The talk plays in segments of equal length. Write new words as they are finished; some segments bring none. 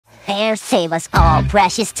repair, save us all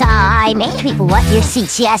precious time. Maybe what you're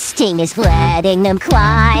suggesting is letting them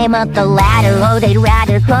climb up the ladder. Oh, they'd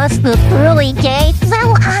rather cross the pearly gates.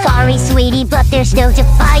 Sorry, sweetie, but there's no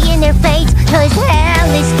defying their fates. Cause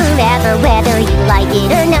hell is forever, whether you like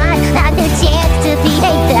it or not. Not their chance to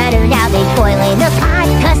behave better, now they boil in the pot.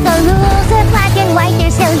 Cause the rules are black and white,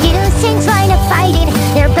 there's no use in trying to fight it.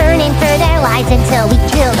 They're burning for their lives until we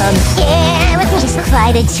kill them. Yeah, just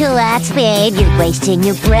try to chillax, babe, you're wasting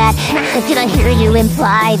your breath. Did I hear you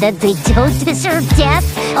imply that they don't deserve death?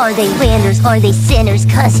 Are they winners, are they sinners?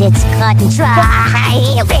 Cause it's cut and dry.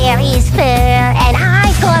 Fair is fair, and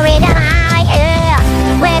eye for an eye, yeah.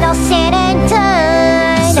 When all said and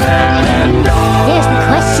done, there's the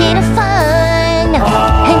question of fun.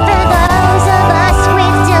 And for those of us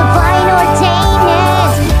with divine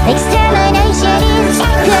ordainment, extermination is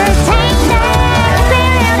entertainment.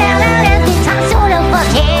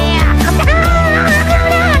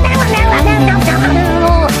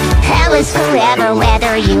 Hell is forever,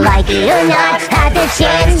 whether you like it or not. Had the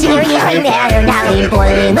chance to behave better, now they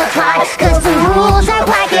boiling the pot. Cause the rules are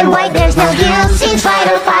black and white, there's no use in trying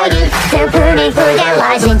to fight it. They're burning for their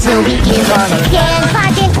lives until we give them again.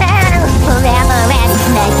 Fucking hell forever, and it's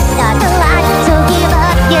meant to stop a lot. So give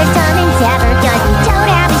up your dumb endeavor, cause you don't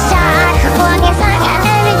have a shot. Long as I have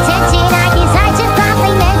their intention, I decide to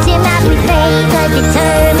compliment him. As we face the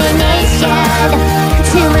determination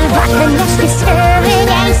to avoid the next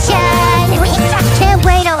extermination. We can't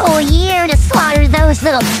wait a whole year to slaughter those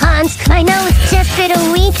little cons. I know it's just been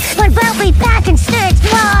a week, but we'll be back in 6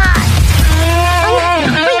 months.